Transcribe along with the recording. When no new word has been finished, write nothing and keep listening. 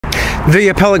The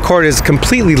appellate court is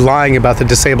completely lying about the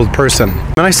disabled person.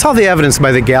 And I saw the evidence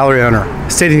by the gallery owner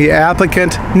stating the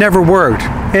applicant never worked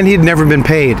and he'd never been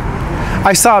paid.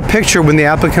 I saw a picture when the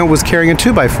applicant was carrying a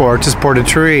 2x4 to support a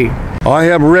tree. I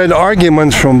have read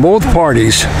arguments from both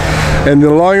parties, and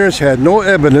the lawyers had no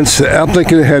evidence the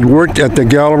applicant had worked at the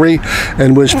gallery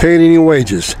and was paid any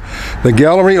wages. The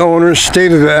gallery owner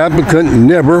stated the applicant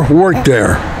never worked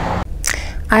there.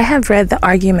 I have read the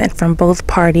argument from both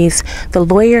parties. The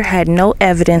lawyer had no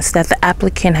evidence that the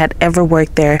applicant had ever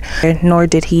worked there, nor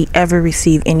did he ever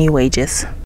receive any wages.